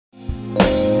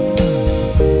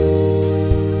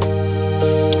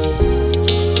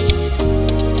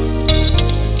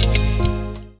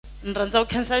rhandza ku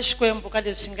khensa Xikwembu ka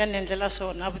leswi nga ni endlela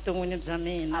swona vuton'wini bya I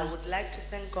mina. would like to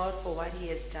thank God for what He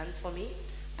has done for me.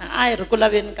 A hi ri ku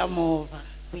laveni ka movha.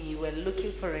 We were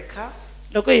looking for a car.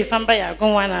 Loko hi famba ya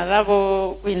kun'wana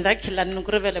lavo ku hindza khilani ni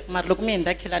ku rivele ku mara loko mi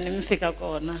hindza khilani mi fika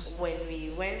kona. When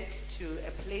we went to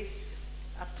a place just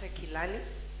after Kilani,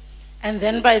 And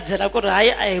then va hi byela ku ri hayi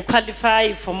a hi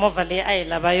qualify for movha leyi a hi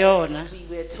lava yona. we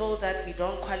were told that we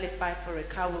don't qualify for a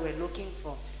car we were looking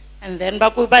for. And then va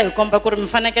ku va hi komba ku ri mi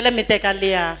fanekele mi teka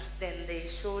liya. Then they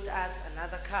showed us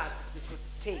another car that we could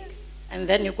take. And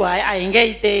then hi ku hayi a hi nge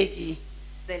yi teki.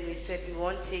 Then we said we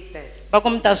won't take that. Va ku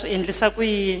mi ta swi endlisa ku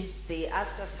yini. They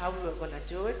asked us how we were going to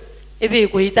do it. Ivi hi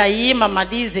ku hi ta yima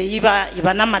mali ze hi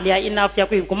va na mali ya enough ya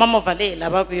ku hi kuma movha leyi hi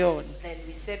lavaka yona. Then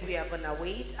we said we are going to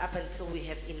wait up until we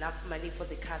have enough money for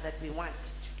the car that we want.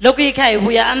 Loko hi kha hi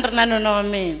vuya a ni ri na nuna wa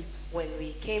mina. When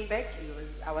we came back,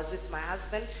 I was with my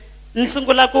husband. Ni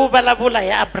sungula ku vulavula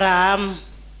hi Abraham,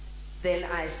 Then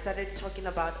I started talking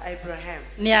about Abraham.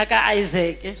 ni ya ka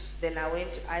Isaac, Then I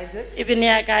went to Isaac. ivi ni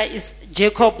ya ka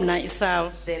Jacob na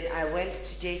Esau. Then I went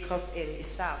to Jacob and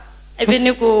Esau. Ivi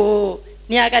ni ku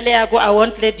ni ya ka leya ku I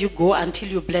won't let you go until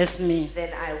you bless me.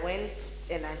 Then I went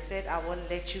and I said, I won't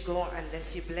let you go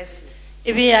unless you bless me.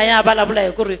 Ivi ya ya vulavula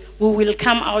hi ku ri we will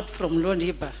come out from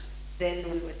Lodiba. Then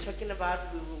we were talking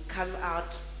about we will come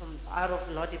out of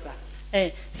Lodiba.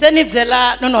 Se ni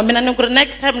byela nuna wa mina ni ku ri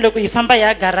next time loko hi famba hi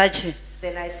ya garage.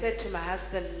 Then I said to my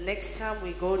husband, next time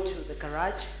we go to the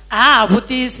garage, A ha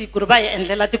vutisi ku ri va hi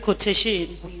endlela ti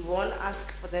quotation. we won't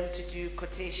ask for them to do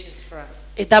quotations for us.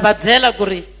 Hi ta va byela ku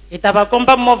ri hi ta va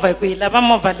komba movha hi ku hi lava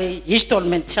movha leyi hi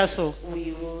xitolment xa so.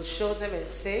 We will show them and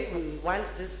say, we want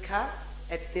this car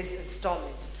at this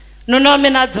installment. Nuna wa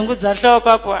mina a dzungudza nhloko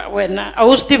a ku wena a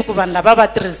wu swi tivi ku vanhu lava va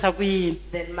tirhisa ku yini.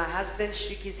 Then my husband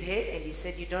shook his head and he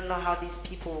said, you don't know how these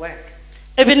people work.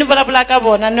 Ivi ni vulavula ka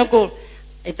vona ni ku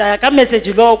hi ta ya ka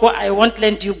message lowo ku I won't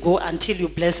let you go until you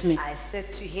bless me. I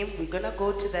said to him, we're going to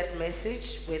go to that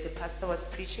message where the pastor was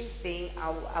preaching, saying,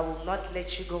 I will not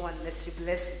let you go unless you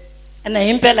bless me. Ene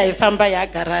hi mpela hi famba hi ya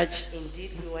garage.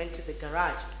 Indeed, we went to the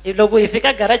garage. Loko hi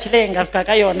fika garage leyi hi nga fika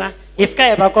ka yona hi fika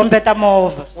hi va kombeta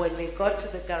movha. When we got to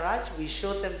the garage, we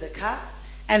showed them the car.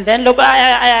 And then loko a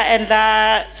ya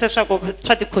endla sweswaku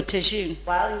swa ti quotation.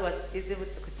 While he was busy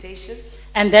with the quotation,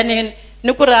 And then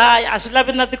ni ku ri hayi a swi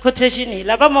lavi na ti quotation hi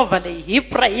lava movha leyi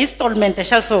hi installment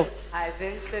xa so. I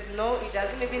then said, no, he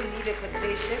doesn't even need a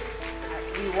quotation.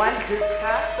 We want this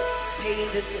car paying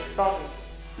this installment.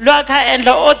 Lo a kha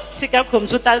endla o tshika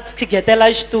computer tshiketela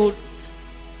xitulu.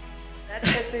 That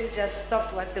person just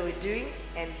stopped what they were doing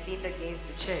and leaned against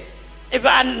the chair. Ivi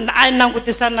a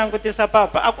langutisa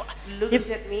papa a ku Looked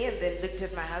at me and then looked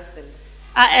at my husband.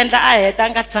 a endla a heta a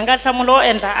nga zanga hlamula o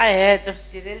endla a heta.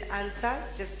 Didn't answer,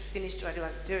 just finished what he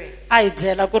was doing A hi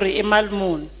byela ku ri I mali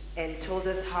muni. and told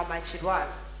us how much it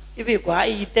was. Ivi hi ku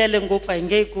hayi yi tele ngopfu a hi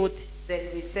nge yi koti. Then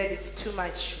we said it's too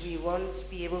much, we won't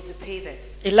be able to pay that.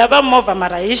 Hi lava movha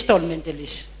mara hi xitolment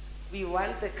lexi. We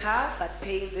want the car but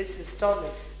paying this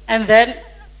installment. And then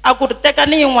a ku ri teka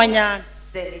ni yin'wanyana.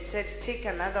 Then he said, take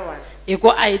another one. Hi ku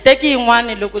a hi teki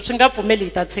yin'wana loko swi nga pfumeli hi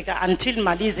ta tshika until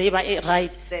mali yi ze yi va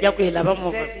right Then ya ku hi lava he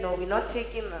movha. said, no, we're not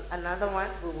taking another one.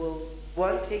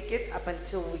 Won't take it up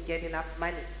until we get enough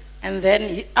money. And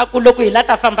then a ku loko hi la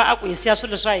ta famba a ku hi siya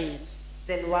swilo swa hina.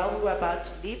 Then while we were about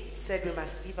to leave, he said we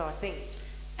must leave our things.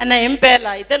 Ene hi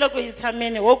mpela hi te loko hi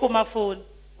tshamini wo kuma foni.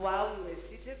 While we were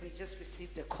seated, we just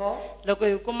received a call. Loko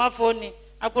hi kuma foni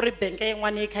a ku ri bank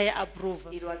yin'wana yi kha yi approve.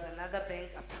 It was another bank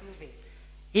approving.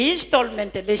 Hi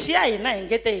installment lexi ya hina hi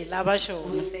nge te hi lava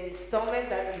xona. With the installment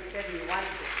that we said we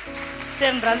wanted.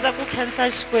 Se ni rhandza ku khensa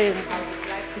Xikwembu. I would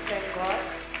like to thank God.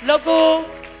 Loko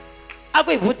a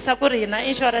ku hi vutisa ku ri hina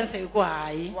insurance hi ku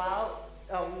hayi. While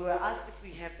we were asked if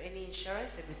we have any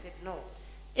insurance, and we said no.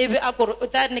 Ivi a ku ri u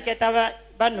ta niketa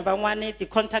vanhu van'wani ti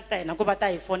contact ta hina ku va ta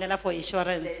hi fonela for Then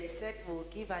insurance. he said we'll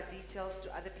give our details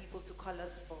to other people to call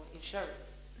us for insurance.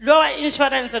 Lowa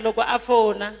insurance loko a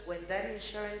fona When that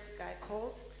insurance guy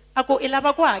called a ku I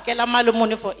lava ku hakela mali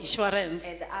muni for insurance.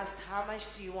 and asked how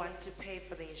much do you want to pay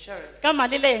for the insurance, Ka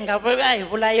mali leyi hi nga a hi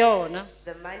vula yona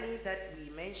the money that we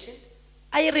mentioned,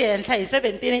 a yi ri henhla hi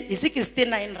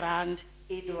 69 rand.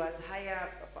 it was higher,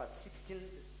 about 69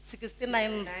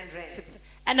 69 rand.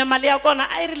 and mali ya kona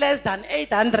a yi ri less than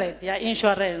 800 ya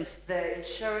insurance. The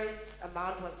insurance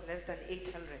amount was less than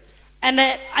 800. And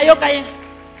a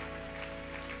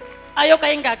yo ka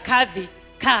yi nga cover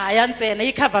car haya ntsena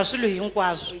yi cover swilo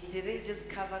hinkwaswo. It didn't just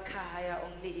cover car hire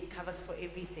only, it covers for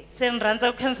everything. Se ni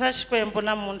rhandza ku khensa Xikwembu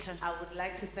namuntlha I would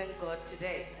like to thank God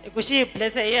today hi ku xi hi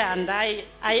blesse hi Hyundai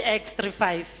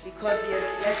iX35. because He has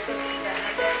blessed us with the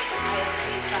 100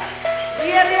 IX35. Rie,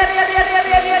 rie, rie, rie, rie,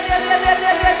 rie, rie, rie, rie, rie,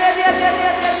 rie, rie, rie, rie,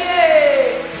 rie, rie,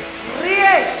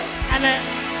 rie.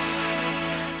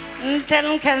 And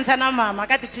tell cancer na mama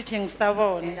ka ti teachings ta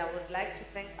vona. And I would like to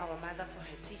thank our mother for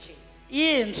her teachings.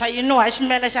 Yintshwa you know wa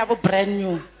ximela xa vu brand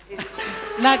new.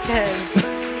 Na cancer.